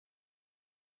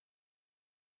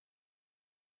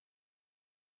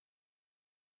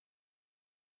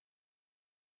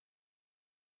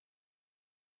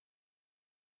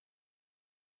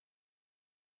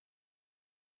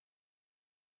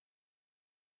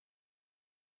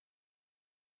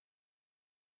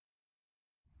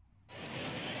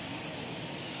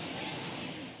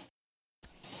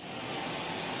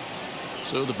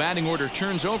So the batting order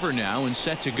turns over now and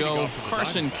set to go.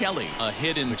 Carson Kelly, a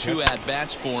hit in 2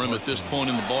 at-bats for him at this point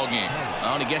in the ballgame.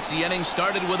 Well, he gets the inning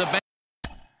started with a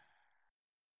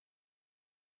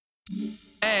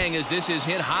bang as this is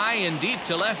hit high and deep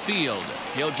to left field.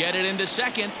 He'll get it into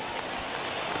second.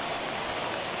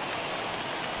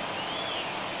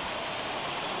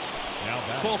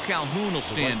 Cole Calhoun will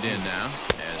stand in now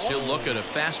as he'll look at a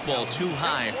fastball too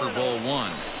high for ball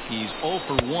 1. He's 0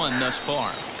 for 1 thus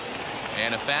far.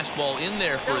 And a fastball in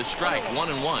there for a strike,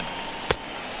 1-1.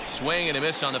 Swing and a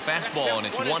miss on the fastball, and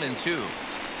it's 1-2.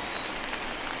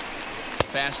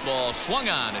 Fastball swung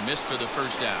on and missed for the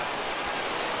first out.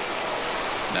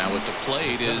 Now at the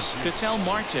plate is Ketel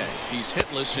Marte. He's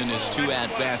hitless in his 2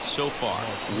 at-bats so far.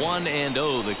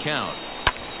 1-0 the count.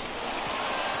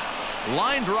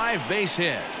 Line drive base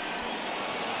hit.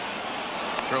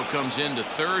 Throw comes into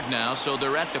third now, so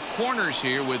they're at the corners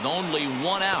here with only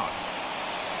 1 out.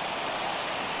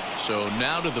 So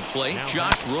now to the plate,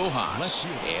 Josh Rojas.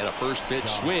 And a first pitch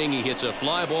swing. He hits a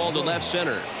fly ball to left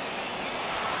center.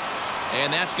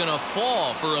 And that's going to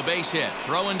fall for a base hit.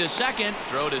 Throw into second.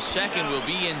 Throw to second will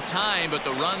be in time, but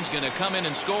the run's going to come in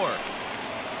and score.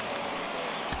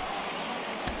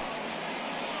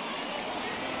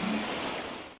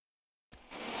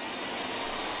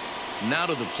 Now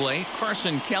to the plate,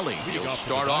 Carson Kelly. He'll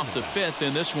start off the 5th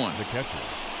in this one.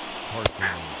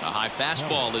 A high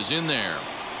fastball is in there.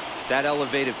 That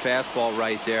elevated fastball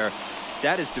right there,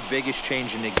 that is the biggest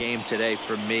change in the game today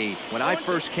for me. When I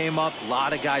first came up, a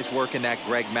lot of guys working that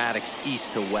Greg Maddux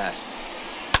east to west.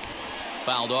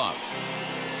 Fouled off.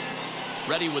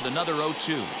 Ready with another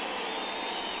 0-2.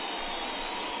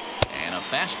 And a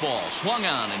fastball swung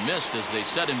on and missed as they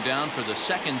set him down for the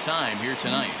 2nd time here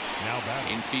tonight.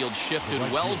 Infield shifted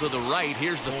well to the right.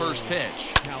 Here's the first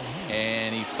pitch.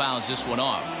 And he fouls this one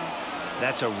off.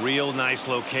 That's a real nice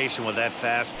location with that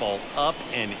fastball up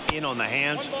and in on the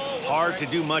hands. Hard to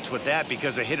do much with that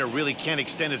because a hitter really can't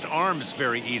extend his arms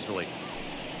very easily.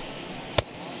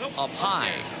 Up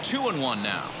high, 2-1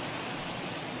 now.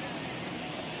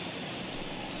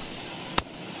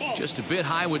 Just a bit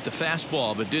high with the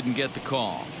fastball, but didn't get the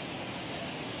call.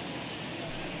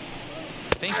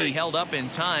 I think he held up in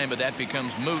time, but that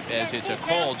becomes moot as it's a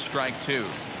called strike 2.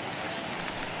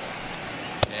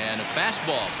 And a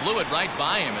fastball blew it right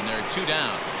by him, and they're 2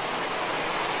 down.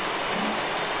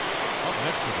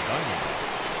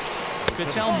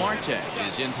 Ketel Marte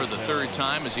is in for the 3rd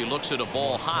time as he looks at a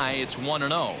ball high. It's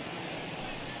 1-0.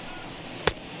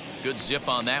 Good zip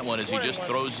on that one as he just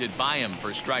throws it by him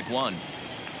for strike 1.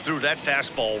 Threw that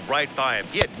fastball right by him.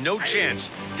 He had no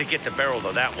chance to get the barrel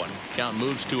of that one. Count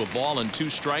moves to a ball and 2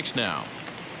 strikes now.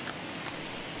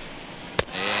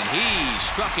 And he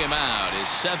struck him out, his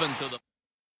 7th of the.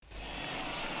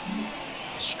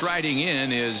 Striding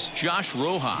in is Josh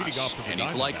Rojas, and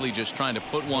he's likely just trying to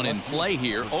put one in play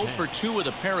here. 0 for 2 with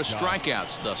a pair of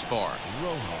strikeouts thus far.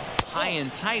 High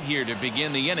and tight here to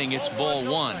begin the inning. It's ball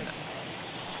 1.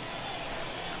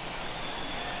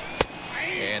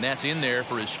 And that's in there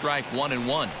for his strike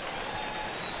 1-1.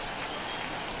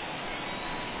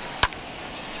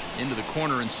 Into the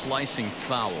corner and slicing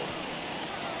foul.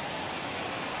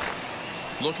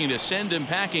 Looking to send him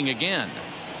packing again.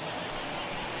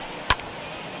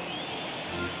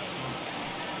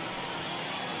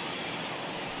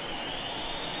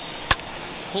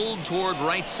 Pulled toward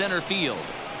right center field.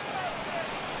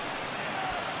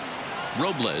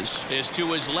 Robles is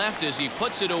to his left as he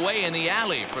puts it away in the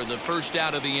alley for the first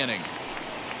out of the inning.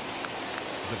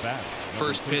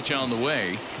 First pitch on the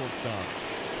way.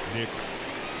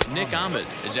 Nick Ahmed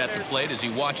is at the plate as he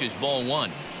watches ball 1.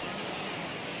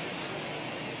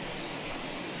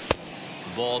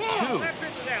 Ball 2.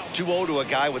 2-0 to a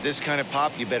guy with this kind of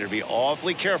pop. You better be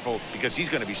awfully careful because he's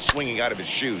going to be swinging out of his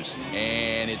shoes.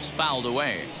 And it's fouled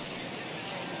away.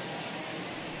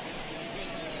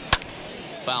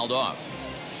 Fouled off.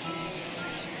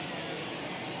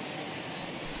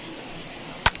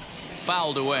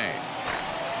 Fouled away.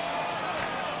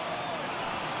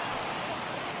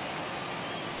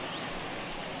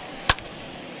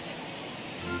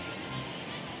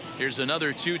 Here's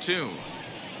another 2-2.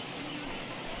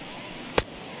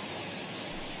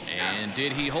 And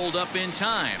did he hold up in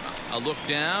time? A look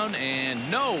down,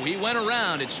 and no, he went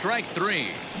around. It's strike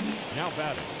 3. Now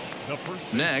batting.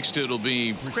 Next, it'll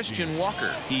be Christian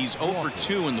Walker. He's 0 for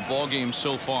 2 in the ballgame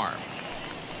so far.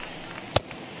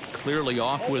 Clearly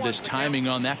off with his timing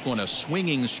on that one, a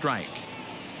swinging strike.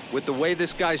 With the way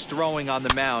this guy's throwing on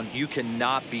the mound, you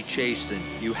cannot be chasing.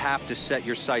 You have to set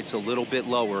your sights a little bit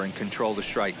lower and control the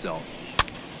strike zone.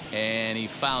 And he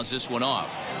fouls this one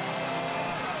off.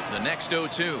 The next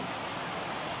 0-2.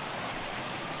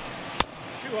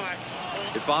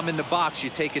 If I'm in the box, you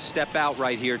take a step out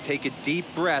right here. Take a deep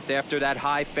breath after that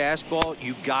high fastball.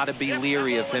 You got to be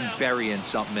leery of him burying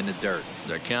something in the dirt.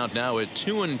 The count now at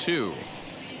 2-2.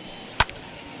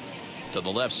 To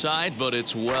the left side, but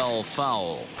it's well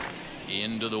foul.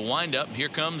 Into the windup. Here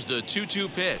comes the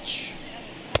 2-2 pitch.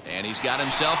 And he's got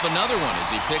himself another one as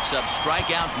he picks up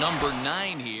strikeout number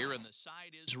 9 here, and the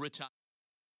side is retired.